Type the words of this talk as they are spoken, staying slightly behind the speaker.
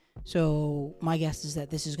So my guess is that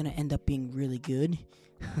this is going to end up being really good,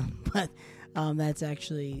 but that's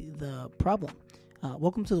actually the problem.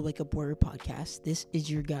 Welcome to the Wake Up Warrior podcast. This is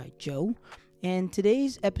your guy, Joe, and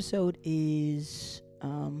today's episode is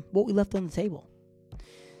what we left on the table.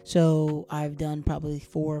 So I've done probably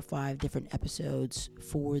 4 or 5 different episodes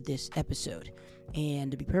for this episode.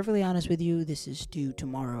 And to be perfectly honest with you, this is due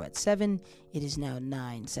tomorrow at 7. It is now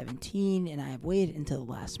 9:17, and I have waited until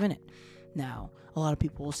the last minute. Now, a lot of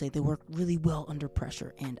people will say they work really well under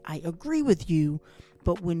pressure, and I agree with you,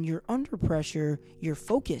 but when you're under pressure, your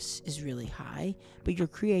focus is really high, but your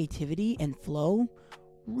creativity and flow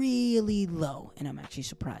really low. And I'm actually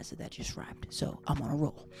surprised that just rhymed, so I'm on a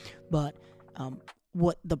roll. But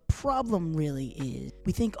what the problem really is,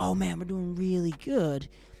 we think, oh man, we're doing really good,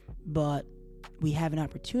 but we have an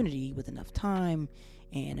opportunity with enough time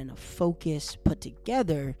and enough focus put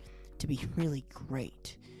together to be really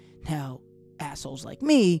great. Now, assholes like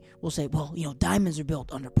me will say, well, diamonds are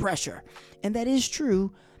built under pressure. And that is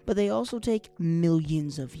true, but they also take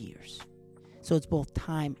millions of years. So it's both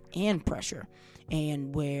time and pressure.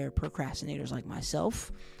 And where procrastinators like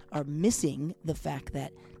myself are missing the fact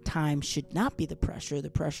that time should not be the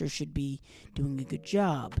pressure should be doing a good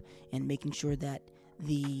job and making sure that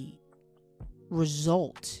the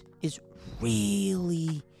result is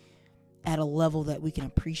really at a level that we can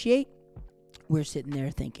appreciate. We're sitting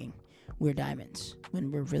there thinking we're diamonds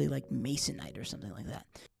when we're really like masonite or something like that.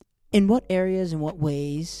 In what areas and what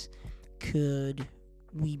ways could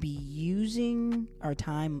we be using our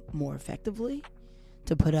time more effectively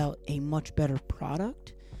to put out a much better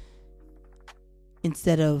product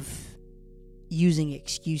instead of using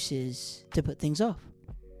excuses to put things off?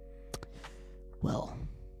 Well,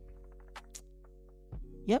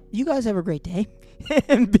 yep, you guys have a great day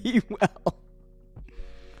and be well.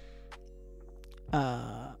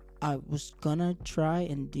 I was gonna try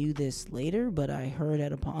and do this later, but I heard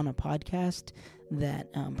on a podcast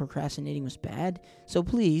that procrastinating was bad. So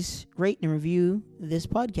please rate and review this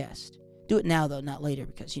podcast. Do it now, though, not later,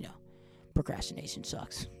 because, procrastination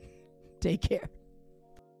sucks. Take care.